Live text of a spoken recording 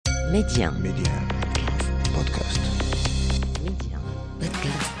Média. Média. Podcast. Média.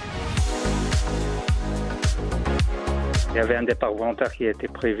 Podcast. Il y avait un départ volontaire qui a été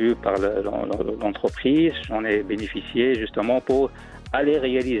prévu par l'entreprise. J'en ai bénéficié justement pour aller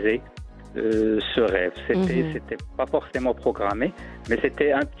réaliser ce rêve. C'était pas forcément programmé, mais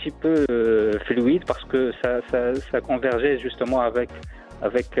c'était un petit peu fluide parce que ça convergeait justement avec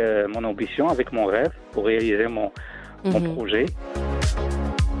mon ambition, avec mon rêve pour réaliser mon projet.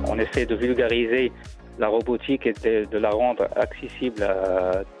 On essaie de vulgariser la robotique et de la rendre accessible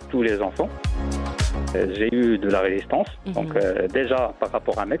à tous les enfants. J'ai eu de la résistance, donc déjà par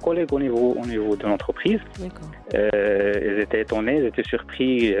rapport à mes collègues au niveau de l'entreprise. Ils étaient étonnés, ils étaient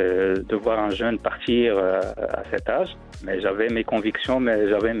surpris de voir un jeune partir à cet âge, mais j'avais mes convictions, mais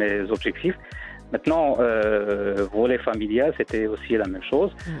j'avais mes objectifs. Maintenant, volet familial, c'était aussi la même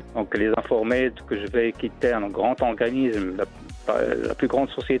chose. Donc les informer que je vais quitter un grand organisme, la plus grande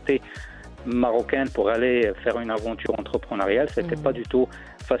société marocaine pour aller faire une aventure entrepreneuriale, c'était pas du tout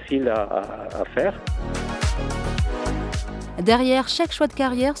facile à faire. Derrière chaque choix de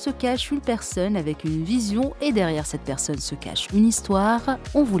carrière se cache une personne avec une vision et derrière cette personne se cache une histoire.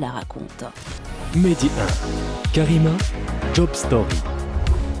 On vous la raconte. Média 1, Karima, Job Story.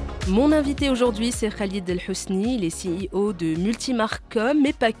 Mon invité aujourd'hui, c'est Khalid El Housni. Il est CEO de multimarkcom,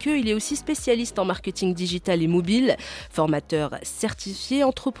 mais pas que. Il est aussi spécialiste en marketing digital et mobile, formateur certifié,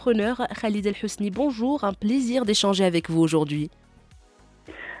 entrepreneur. Khalid El Housni, bonjour. Un plaisir d'échanger avec vous aujourd'hui.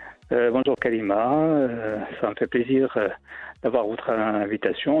 Bonjour Kalima. Ça me fait plaisir d'avoir votre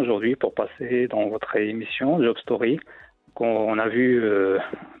invitation aujourd'hui pour passer dans votre émission Job Story. On a vu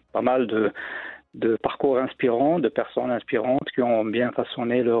pas mal de parcours inspirants, de personnes inspirantes qui ont bien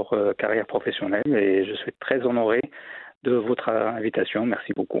façonné leur carrière professionnelle et je suis très honoré de votre invitation.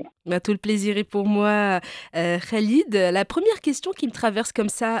 Merci beaucoup. Tout le plaisir est pour moi, Khalid. La première question qui me traverse comme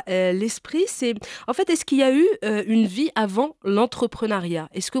ça l'esprit, c'est en fait, est-ce qu'il y a eu une vie avant l'entrepreneuriat ?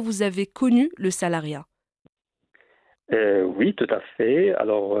 Est-ce que vous avez connu le salariat ? Oui, tout à fait.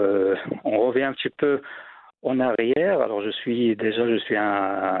 Alors, on revient un petit peu en arrière. Alors, je suis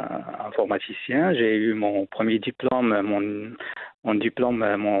un informaticien. J'ai eu mon premier diplôme. Mon diplôme,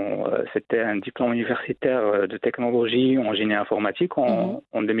 c'était un diplôme universitaire de technologie en génie informatique en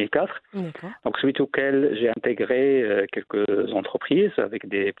 2004. D'accord. Donc, suite auquel j'ai intégré quelques entreprises avec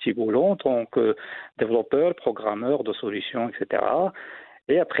des petits boulots en tant que développeur, programmeur de solutions, etc.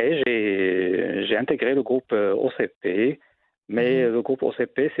 Et après, j'ai intégré le groupe OCP. Mais le groupe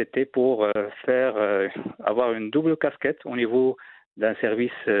OCP, c'était pour avoir une double casquette au niveau d'un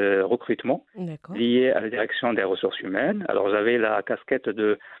service recrutement lié à la direction des ressources humaines. Alors, j'avais la casquette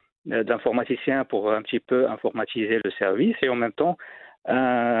d'informaticien pour un petit peu informatiser le service et en même temps,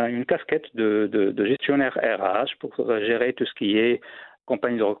 une casquette de gestionnaire RH pour gérer tout ce qui est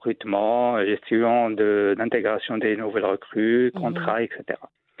compagnie de recrutement, gestion d'intégration des nouvelles recrues, contrats, etc.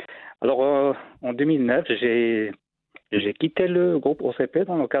 Alors, en 2009, j'ai quitté le groupe OCP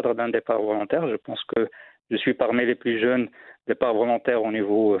dans le cadre d'un départ volontaire. Je pense que je suis parmi les plus jeunes départs volontaires au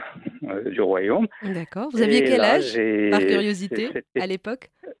niveau du royaume. D'accord. Vous aviez quel âge, par curiosité, à l'époque ?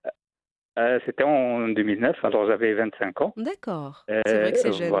 C'était en 2009, alors j'avais 25 ans. D'accord, c'est vrai que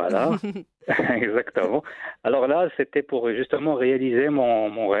c'est jeune. Voilà, exactement. Alors là, c'était pour justement réaliser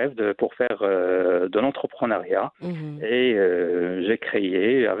mon rêve pour faire de l'entrepreneuriat. Et j'ai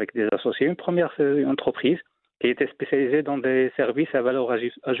créé avec des associés une première entreprise qui était spécialisée dans des services à valeur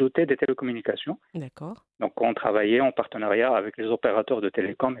ajoutée des télécommunications. D'accord. Donc, on travaillait en partenariat avec les opérateurs de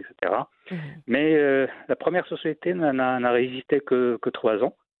télécom, etc. Mais la première société n'a résisté que 3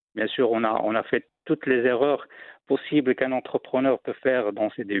 ans. Bien sûr, on a fait toutes les erreurs possibles qu'un entrepreneur peut faire dans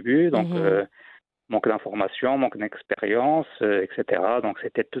ses débuts. Donc, manque d'information, manque d'expérience, etc. Donc,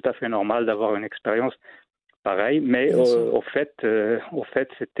 c'était tout à fait normal d'avoir une expérience pareil, mais au fait,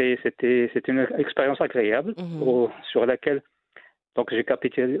 c'était une expérience agréable sur laquelle donc j'ai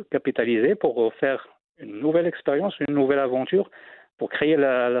capitalisé pour faire une nouvelle expérience, une nouvelle aventure pour créer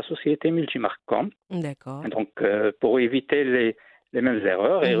la société multimarkcom. D'accord. Donc pour éviter les mêmes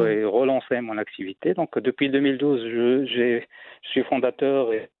erreurs et relancer mon activité. Donc depuis 2012, je suis fondateur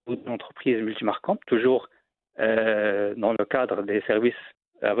de l'entreprise multimarkcom, toujours dans le cadre des services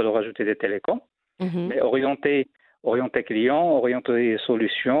à valeur ajoutée des télécoms. Mais orienté client, orienté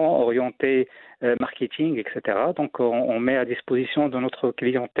solution, orienté marketing, etc. Donc, on met à disposition de notre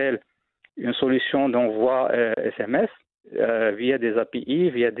clientèle une solution d'envoi SMS via des API,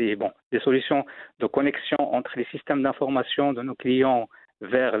 via des solutions de connexion entre les systèmes d'information de nos clients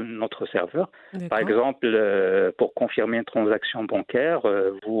vers notre serveur. Par D'accord. exemple, pour confirmer une transaction bancaire,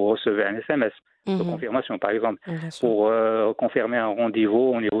 vous recevez un SMS de Mhm. confirmation, par exemple. Bien sûr. Pour confirmer un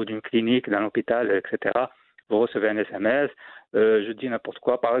rendez-vous au niveau d'une clinique, d'un hôpital, etc., vous recevez un SMS. Je dis n'importe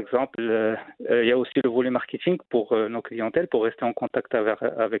quoi. Par exemple, il y a aussi le volet marketing pour nos clientèles, pour rester en contact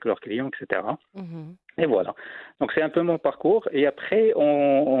avec leurs clients, etc. Mhm. Et voilà. Donc, c'est un peu mon parcours. Et après,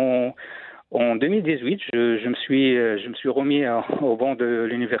 en 2018, je me suis remis au banc de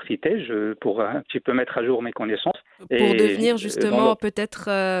l'université pour un petit peu mettre à jour mes connaissances. Pour Et devenir dans justement peut-être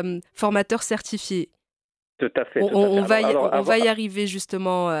formateur certifié. tout à fait, On, tout à fait. on va y arriver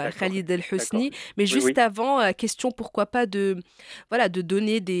justement, D'accord, Khalid El d'accord. Housni. Mais Oui, juste oui. avant, question pourquoi pas voilà, de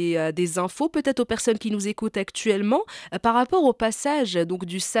donner des infos peut-être aux personnes qui nous écoutent actuellement par rapport au passage donc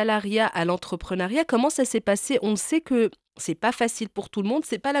du salariat à l'entrepreneuriat. Comment ça s'est passé? On sait que c'est pas facile pour tout le monde,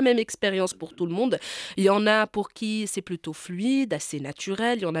 c'est pas la même expérience pour tout le monde. Il y en a pour qui c'est plutôt fluide, assez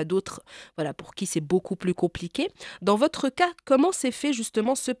naturel. Il y en a d'autres, voilà, pour qui c'est beaucoup plus compliqué. Dans votre cas, comment s'est fait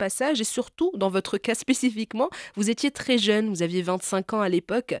justement ce passage et surtout dans votre cas spécifiquement, vous étiez très jeune, vous aviez 25 ans à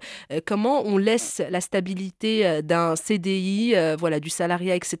l'époque. Comment on laisse la stabilité d'un CDI, voilà, du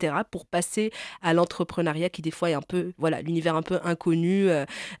salariat, etc., pour passer à l'entrepreneuriat qui des fois est un peu, voilà, l'univers un peu inconnu.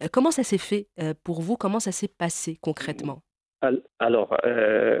 Comment ça s'est fait pour vous? Comment ça s'est passé concrètement? Alors,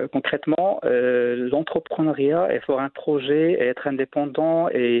 concrètement, l'entrepreneuriat et faire un projet et être indépendant,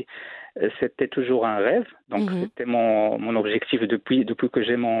 et c'était toujours un rêve. Donc, Mhm. c'était mon objectif depuis que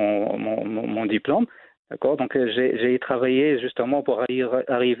j'ai mon diplôme. D'accord. Donc, j'ai travaillé justement pour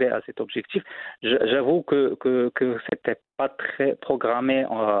arriver à cet objectif. J'avoue que c'était pas très programmé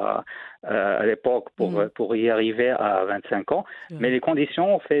à l'époque Mhm. pour y arriver à 25 ans, C'est mais vrai. les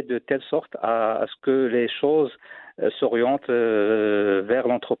conditions ont fait de telle sorte à ce que les choses s'orientent vers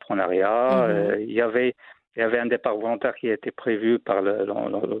l'entrepreneuriat. Mhm. Il y avait un départ volontaire qui a été prévu par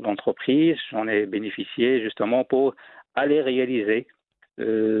l'entreprise. J'en ai bénéficié justement pour aller réaliser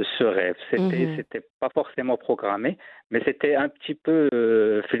ce rêve. Mhm. C'était pas forcément programmé, mais c'était un petit peu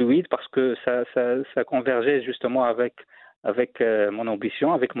fluide parce que ça convergeait justement avec mon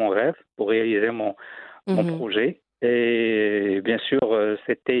ambition, avec mon rêve pour réaliser mon Mhm. projet. Et bien sûr,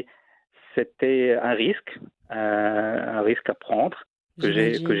 c'était un risque à prendre que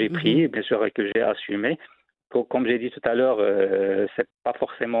J'imagine. j'ai pris, Mhm. bien sûr, et que j'ai assumé. Comme j'ai dit tout à l'heure, c'est pas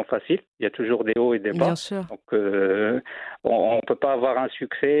forcément facile. Il y a toujours des hauts et des Bien bas. sûr. Donc, on peut pas avoir un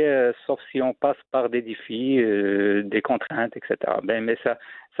succès sauf si on passe par des défis, des contraintes, etc. Mais ça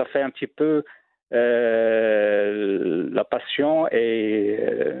fait un petit peu la passion et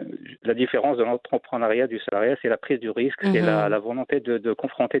la différence de l'entrepreneuriat du salariat, c'est la prise du risque, c'est Mhm. la volonté de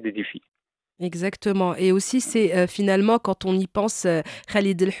confronter des défis. Exactement. Et aussi, c'est finalement, quand on y pense,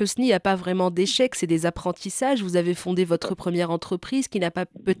 Khalid El Housni, il n'y a pas vraiment d'échec, c'est des apprentissages. Vous avez fondé Tout à votre fait. première entreprise qui n'a pas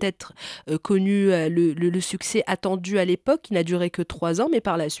peut-être connu le succès attendu à l'époque, qui n'a duré que 3 ans, mais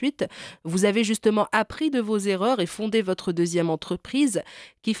par la suite, vous avez justement appris de vos erreurs et fondé votre deuxième entreprise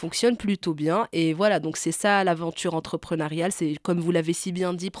qui fonctionne plutôt bien. Et voilà, donc c'est ça l'aventure entrepreneuriale, c'est comme vous l'avez si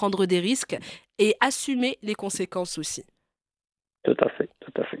bien dit, prendre des risques et assumer les conséquences aussi. Tout à fait,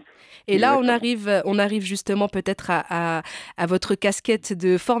 tout à fait. Et là, Exactement. on arrive justement peut-être à votre casquette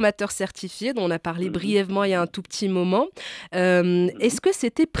de formateur certifié, dont on a parlé Mhm. brièvement il y a un tout petit moment. Mhm. Est-ce que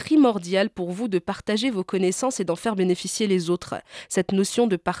c'était primordial pour vous de partager vos connaissances et d'en faire bénéficier les autres, cette notion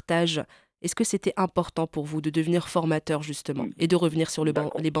de partage? Est-ce que c'était important pour vous de devenir formateur, justement, et de revenir sur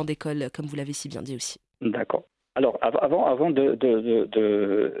D'accord. les bancs d'école, comme vous l'avez si bien dit aussi? D'accord. Alors, avant de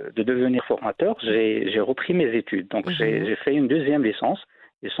devenir formateur, j'ai repris mes études. Donc, Mhm, j'ai fait une deuxième licence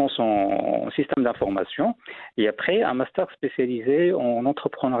en système d'information, et après un master spécialisé en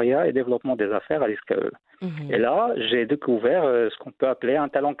entrepreneuriat et développement des affaires à l'ISCAE. Et mhm, là, j'ai découvert ce qu'on peut appeler un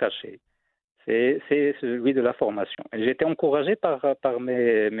talent caché. C'est celui de la formation. Et j'ai été encouragé par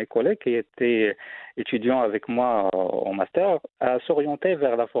mes collègues qui étaient étudiants avec moi en master à s'orienter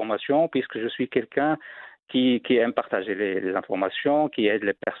vers la formation, puisque je suis quelqu'un qui aime partager les informations, qui aide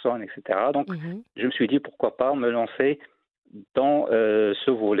les personnes, etc. Donc, mhm. je me suis dit pourquoi pas me lancer dans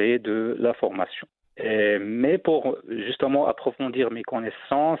ce volet de la formation. Mais pour justement approfondir mes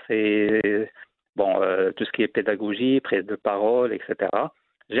connaissances et bon, tout ce qui est pédagogie, prise de parole, etc.,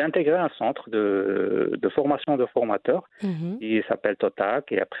 j'ai intégré un centre de formation de formateurs Mhm. qui s'appelle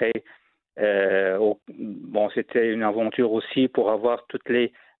TOTAC. Et après, bon, c'était une aventure aussi pour avoir toutes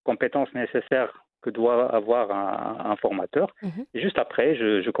les compétences nécessaires que doit avoir un formateur. Mhm. Et juste après,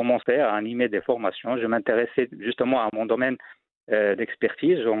 je commençais à animer des formations. Je m'intéressais justement à mon domaine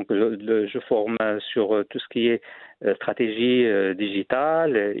d'expertise. Donc, je forme sur tout ce qui est stratégie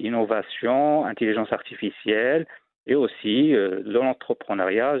digitale, innovation, intelligence artificielle, Et aussi,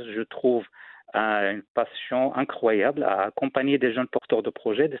 l'entrepreneuriat, je trouve une passion incroyable à accompagner des jeunes porteurs de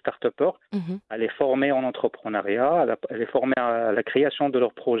projets, des start-upers, Mhm. à les former en entrepreneuriat, à les former à la création de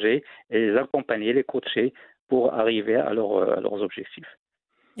leurs projets et les accompagner, les coacher pour arriver à leurs objectifs.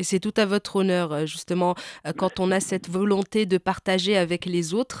 Et c'est tout à votre honneur, justement, quand on a cette volonté de partager avec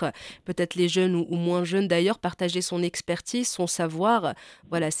les autres, peut-être les jeunes ou moins jeunes d'ailleurs, partager son expertise, son savoir.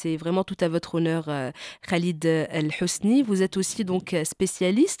 Voilà, c'est vraiment tout à votre honneur, Khalid El Housni. Vous êtes aussi donc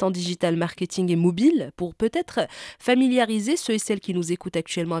spécialiste en digital marketing et mobile. Pour peut-être familiariser ceux et celles qui nous écoutent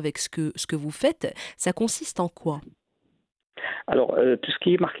actuellement avec ce que vous faites, ça consiste en quoi? Alors, tout ce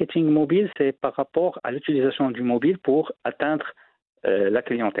qui est marketing mobile, c'est par rapport à l'utilisation du mobile pour atteindre la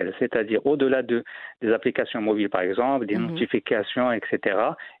clientèle, c'est-à-dire au-delà des applications mobiles, par exemple, des Mhm. notifications, etc.,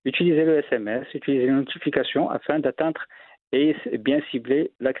 utiliser le SMS, utiliser les notifications afin d'atteindre et bien cibler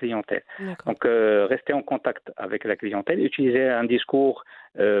la clientèle. D'accord. Donc, rester en contact avec la clientèle, utiliser un discours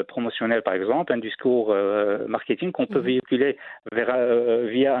promotionnel, par exemple, un discours marketing qu'on peut Mhm. véhiculer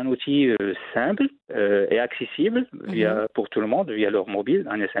via un outil simple et accessible Mhm. pour tout le monde, via leur mobile,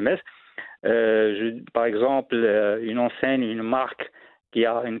 un SMS. Par exemple, une enseigne, une marque qui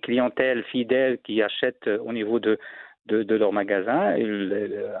a une clientèle fidèle qui achète au niveau de leur magasin.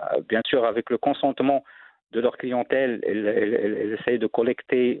 Bien sûr, avec le consentement de leur clientèle, elles essayent de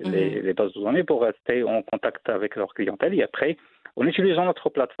collecter Mhm. les bases de données pour rester en contact avec leur clientèle. Et après, en utilisant notre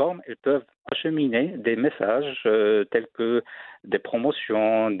plateforme, elles peuvent acheminer des messages tels que des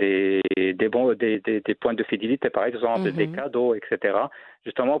promotions, des points de fidélité, par exemple, des Mhm. cadeaux, etc.,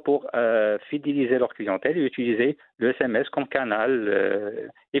 justement pour fidéliser leur clientèle et utiliser le SMS comme canal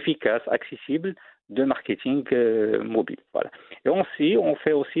efficace, accessible de marketing mobile. Voilà. Et aussi, on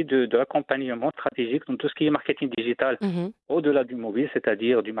fait aussi de l'accompagnement stratégique dans tout ce qui est marketing digital Mhm. au-delà du mobile,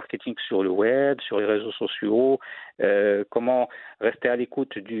 c'est-à-dire du marketing sur le web, sur les réseaux sociaux, comment rester à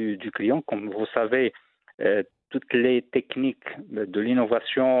l'écoute du client. Comme vous savez, toutes les techniques de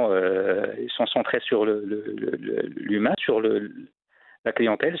l'innovation sont centrées sur l'humain, sur la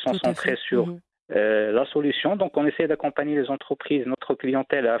clientèle, sont Tout à centrées fait. sur Mhm. la solution. Donc, on essaie d'accompagner les entreprises, notre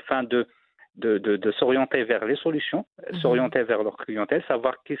clientèle, afin de s'orienter vers les solutions, Mhm. s'orienter vers leur clientèle,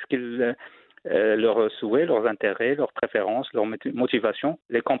 savoir qu'est-ce qu'ils leurs souhaits, leurs intérêts, leurs préférences, leurs motivations,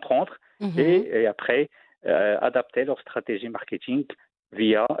 les comprendre Mhm. et après adapter leur stratégie marketing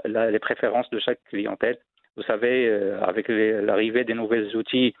via les préférences de chaque clientèle. Vous savez, avec l'arrivée des nouveaux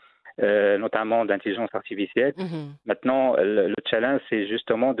outils, notamment d'intelligence artificielle, Mhm. maintenant le challenge, c'est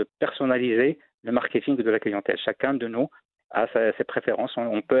justement de personnaliser le marketing de la clientèle. Chacun de nous a ses préférences.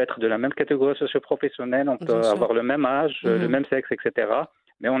 On peut être de la même catégorie socio-professionnelle, on peut Bien sûr. avoir le même âge, le Mhm. même sexe, etc.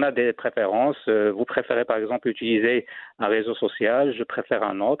 Mais on a des préférences. Vous préférez par exemple utiliser un réseau social, je préfère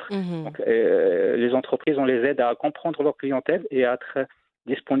un autre. Mhm. Donc les entreprises, on les aide à comprendre leur clientèle et à être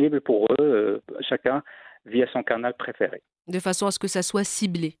disponibles pour eux, chacun via son canal préféré. De façon à ce que ça soit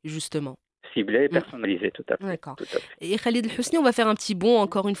ciblé, justement. Ciblé et Mm. personnalisé, tout à fait. D'accord. Tout à fait. Et Khalid El Housni, on va faire un petit bond,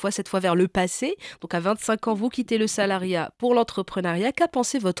 encore une fois, cette fois vers le passé. Donc, à 25 ans, vous quittez le salariat pour l'entrepreneuriat. Qu'a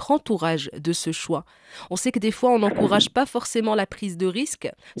pensé votre entourage de ce choix? On sait que des fois, on n'encourage pas forcément la prise de risque,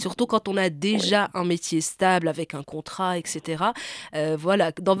 surtout quand on a Oui. déjà un métier stable avec un contrat, etc.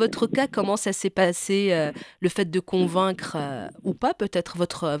 Voilà. Dans votre cas, comment ça s'est passé, le fait de convaincre ou pas peut-être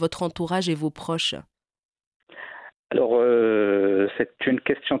votre entourage et vos proches? Alors, c'est une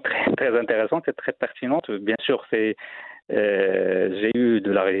question très, très intéressante et très pertinente. Bien sûr, j'ai eu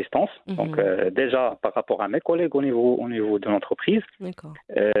de la résistance. Donc, Mhm. déjà, par rapport à mes collègues au niveau de l'entreprise, D'accord.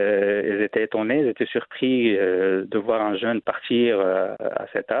 ils étaient étonnés, ils étaient surpris de voir un jeune partir à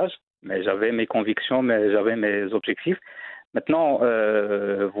cet âge. Mais j'avais mes convictions, mais j'avais mes objectifs. Maintenant,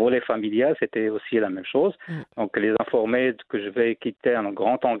 volet familial, c'était aussi la même chose. Mm. Donc, les informer que je vais quitter un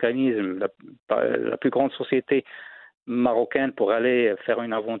grand organisme, la plus grande société marocaine pour aller faire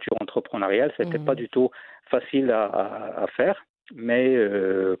une aventure entrepreneuriale, c'était pas Mhm. du tout facile à faire. Mais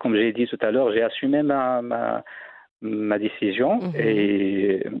comme j'ai dit tout à l'heure, j'ai assumé ma décision Mhm.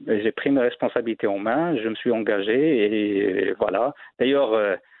 et j'ai pris mes responsabilités en main. Je me suis engagé et voilà.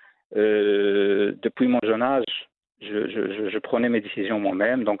 D'ailleurs, depuis mon jeune âge, je prenais mes décisions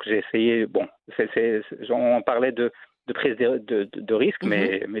moi-même. Donc j'ai essayé. Bon, on parlait de prise de risque, Mhm.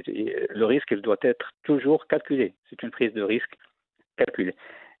 mais le risque, il doit être toujours calculé. C'est une prise de risque calculée.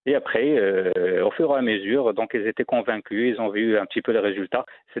 Et après, au fur et à mesure, donc ils étaient convaincus, ils ont vu un petit peu les résultats.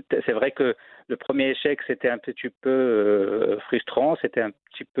 C'est vrai que le premier échec, c'était un petit peu frustrant, c'était un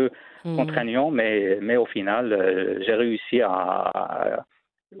petit peu Mhm. contraignant, mais au final, j'ai réussi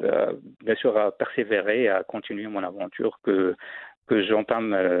bien sûr, à persévérer, à continuer mon aventure que que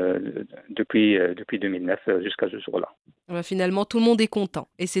j'entame depuis 2009 jusqu'à ce jour-là. Finalement, tout le monde est content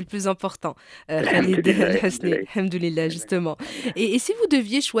et c'est le plus important. Khalid El Housni, alhamdoulilah, justement. Et si vous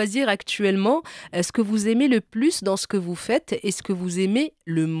deviez choisir actuellement ce que vous aimez le plus dans ce que vous faites et ce que vous aimez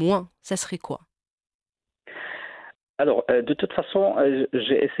le moins, ça serait quoi? Alors, de toute façon,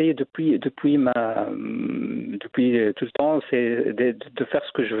 j'ai essayé depuis tout le temps, c'est de faire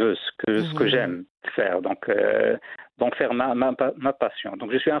ce que je veux, ce que j'aime faire. Donc faire ma passion.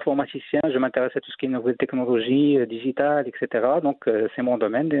 Donc, je suis informaticien, je m'intéresse à tout ce qui est nouvelles technologies, digitales, etc. Donc, c'est mon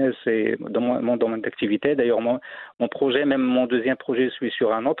domaine, c'est mon domaine d'activité. D'ailleurs, mon projet, même mon deuxième projet, je suis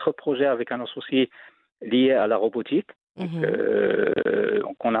sur un autre projet avec un associé lié à la robotique. Donc,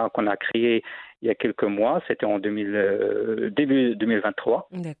 qu'on a créé il y a quelques mois, c'était en début 2023.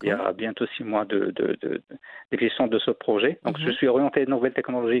 D'accord. Il y a bientôt 6 mois d'existence de ce projet. Donc, je suis orienté nouvelles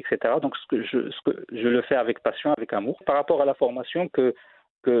technologies, etc. Donc, je le fais avec passion, avec amour. Par rapport à la formation, que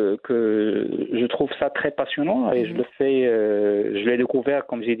je trouve ça très passionnant et je l'ai découvert,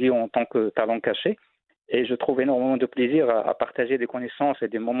 comme j'ai dit, en tant que talent caché. Et je trouve énormément de plaisir à partager des connaissances et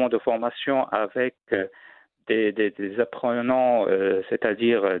des moments de formation avec des apprenants,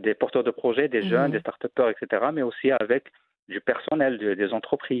 c'est-à-dire des porteurs de projets, des jeunes, des start-upers, etc., mais aussi avec du personnel, des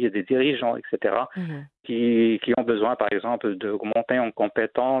entreprises, des dirigeants, etc., qui ont besoin, par exemple, d'augmenter en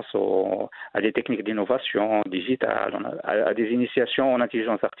compétences à des techniques d'innovation digitale, à des initiations en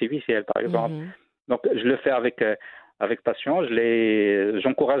intelligence artificielle, par exemple. Donc, je le fais avec passion.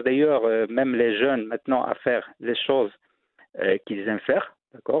 J'encourage d'ailleurs même les jeunes maintenant à faire les choses qu'ils aiment faire,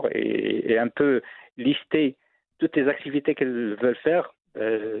 d'accord, et un peu lister toutes les activités qu'elles veulent faire.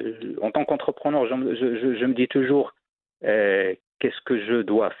 En tant qu'entrepreneur, je me dis toujours qu'est-ce que je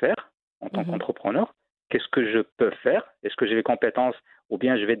dois faire en tant qu'entrepreneur, qu'est-ce que je peux faire, est-ce que j'ai les compétences ou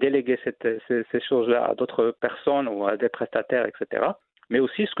bien je vais déléguer ces choses-là à d'autres personnes ou à des prestataires, etc. Mais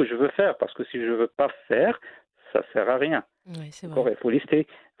aussi ce que je veux faire, parce que si je ne veux pas faire, ça ne sert à rien. Oui, c'est vrai. Il faut lister,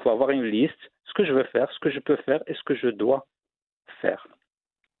 il faut avoir une liste, ce que je veux faire, ce que je peux faire et ce que je dois faire.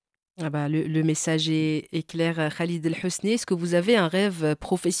 Ah bah, le message est clair, Khalid El Housni. Est-ce que vous avez un rêve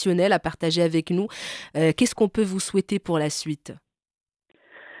professionnel à partager avec nous? Qu'est-ce qu'on peut vous souhaiter pour la suite?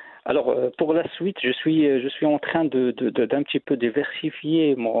 Alors, pour la suite, je suis en train d'un petit peu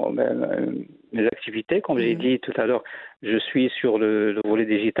diversifier mes activités. Comme j'ai dit tout à l'heure, je suis sur le volet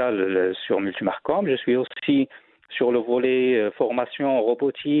digital sur multimarkcom. Je suis aussi sur le volet formation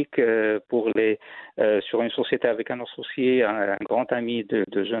robotique sur une société avec un associé, un grand ami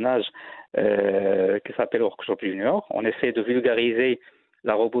de jeune âge qui s'appelle Workshop Junior. On essaie de vulgariser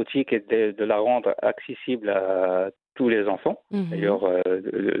la robotique et de la rendre accessible à tous les enfants, d'ailleurs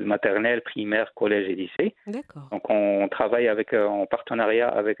maternelle, primaire, collège et lycée. D'accord. Donc on travaille en partenariat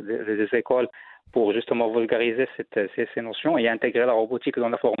avec des écoles pour justement vulgariser ces notions et intégrer la robotique dans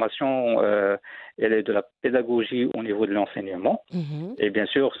la formation et de la pédagogie au niveau de l'enseignement. Et bien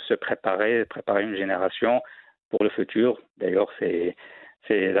sûr, se préparer une génération pour le futur. D'ailleurs, c'est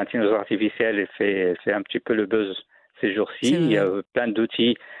l'intelligence artificielle fait un petit peu le buzz ces jours-ci. Il y a plein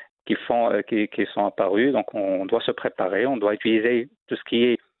d'outils qui sont apparus. Donc, on doit se préparer. On doit utiliser tout ce qui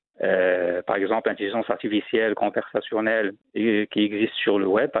est, par exemple, intelligence artificielle, conversationnelle, qui existe sur le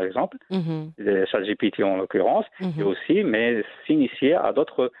web, par exemple, ChatGPT en l'occurrence, et aussi, mais s'initier à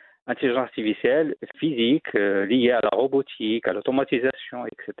d'autres intelligences artificielles physiques liées à la robotique, à l'automatisation,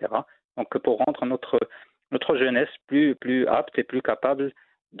 etc. Donc, pour rendre notre jeunesse plus apte et plus capable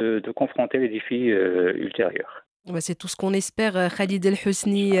de confronter les défis ultérieurs. C'est tout ce qu'on espère, Khalid El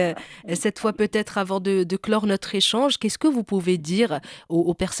Housni. Cette fois, peut-être avant de clore notre échange, qu'est-ce que vous pouvez dire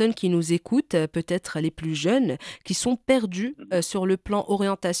aux personnes qui nous écoutent, peut-être les plus jeunes, qui sont perdus sur le plan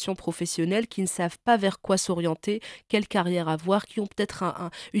orientation professionnelle, qui ne savent pas vers quoi s'orienter, quelle carrière avoir, qui ont peut-être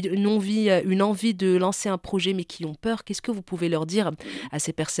une envie de lancer un projet, mais qui ont peur? Qu'est-ce que vous pouvez leur dire à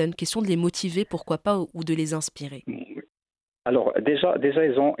ces personnes? Question de les motiver, pourquoi pas, ou de les inspirer. Alors déjà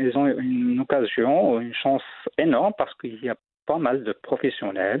ils ont une occasion, une chance énorme parce qu'il y a pas mal de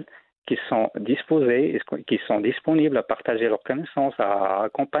professionnels qui sont disposés, qui sont disponibles à partager leurs connaissances, à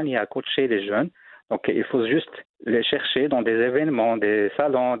accompagner, à coacher les jeunes. Donc il faut juste les chercher dans des événements, des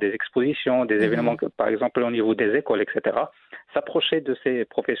salons, des expositions, des événements par exemple au niveau des écoles, etc. S'approcher de ces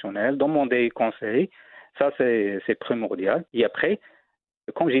professionnels, demander conseil, ça c'est primordial. Et après,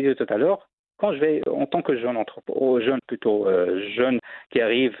 comme j'ai dit tout à l'heure, quand je vais, en tant que jeune jeune qui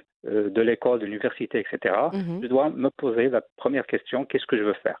arrive de l'école, de l'université, etc., je dois me poser la première question, qu'est-ce que je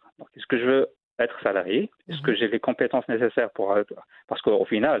veux faire? Donc, est-ce que je veux être salarié? Est-ce que j'ai les compétences nécessaires parce qu'au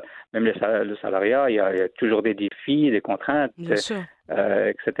final, même le salariat, il y a toujours des défis, des contraintes,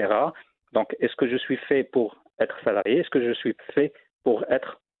 etc. Donc, est-ce que je suis fait pour être salarié? Est-ce que je suis fait pour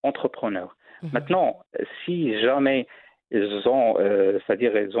être entrepreneur. Maintenant, si jamais ils ont,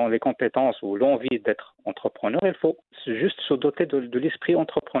 c'est-à-dire ils ont les compétences ou l'envie d'être entrepreneur, il faut juste se doter de l'esprit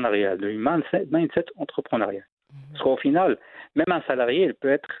entrepreneurial, du mindset entrepreneurial. Parce qu'au final, même un salarié, il peut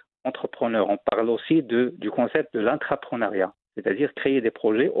être entrepreneur. On parle aussi du concept de l'intrapreneuriat, c'est-à-dire créer des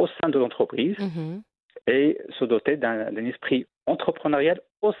projets au sein de l'entreprise et se doter d'un esprit entrepreneurial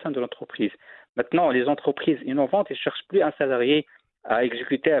au sein de l'entreprise. Maintenant, les entreprises innovantes, ils ne cherchent plus un salarié à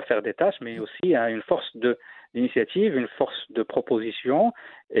exécuter, à faire des tâches, mais aussi à une force d'initiative, une force de proposition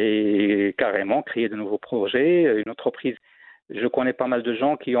et carrément créer de nouveaux projets. Une entreprise, je connais pas mal de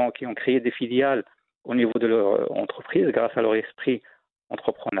gens qui ont créé des filiales au niveau de leur entreprise grâce à leur esprit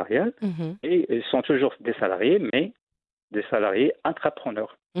entrepreneurial et ils sont toujours des salariés, mais des salariés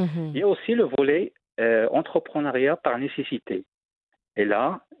intrapreneurs. Il y a aussi le volet entrepreneuriat par nécessité. Et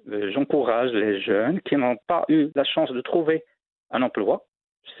là, j'encourage les jeunes qui n'ont pas eu la chance de trouver un emploi.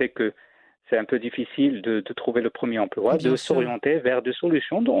 Je sais que c'est un peu difficile de trouver le premier emploi, de s'orienter vers des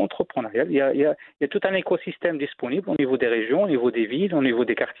solutions entrepreneuriales. Il y a tout un écosystème disponible au niveau des régions, au niveau des villes, au niveau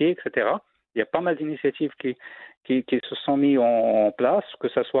des quartiers, etc. Il y a pas mal d'initiatives qui se sont mises en place, que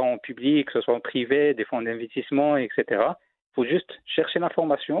ce soit en public, que ce soit en privé, des fonds d'investissement, etc. Il faut juste chercher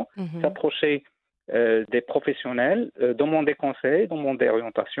l'information, s'approcher des professionnels, demander conseils, demander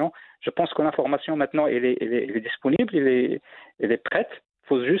orientation. Je pense que l'information maintenant, elle est disponible, elle est prête. Il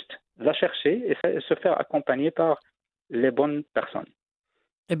faut juste la chercher et se faire accompagner par les bonnes personnes.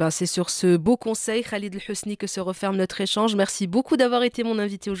 Eh ben, c'est sur ce beau conseil, Khalid El Housni, que se referme notre échange. Merci beaucoup d'avoir été mon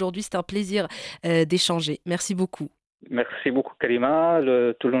invité aujourd'hui. C'est un plaisir d'échanger. Merci beaucoup. Merci beaucoup, Karima.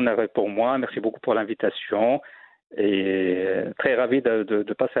 Tout l'honneur est pour moi. Merci beaucoup pour l'invitation. Et très ravi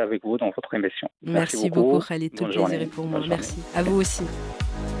de passer avec vous dans votre émission. Merci beaucoup, Khalid. Tout le plaisir est pour moi. Merci. À vous aussi.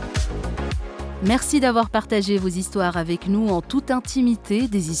 Merci d'avoir partagé vos histoires avec nous en toute intimité,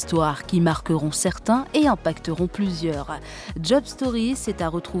 des histoires qui marqueront certains et impacteront plusieurs. Job Story, c'est à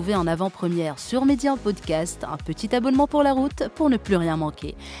retrouver en avant-première sur Média Podcast. Un petit abonnement pour la route pour ne plus rien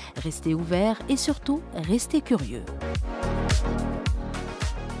manquer. Restez ouverts et surtout, restez curieux.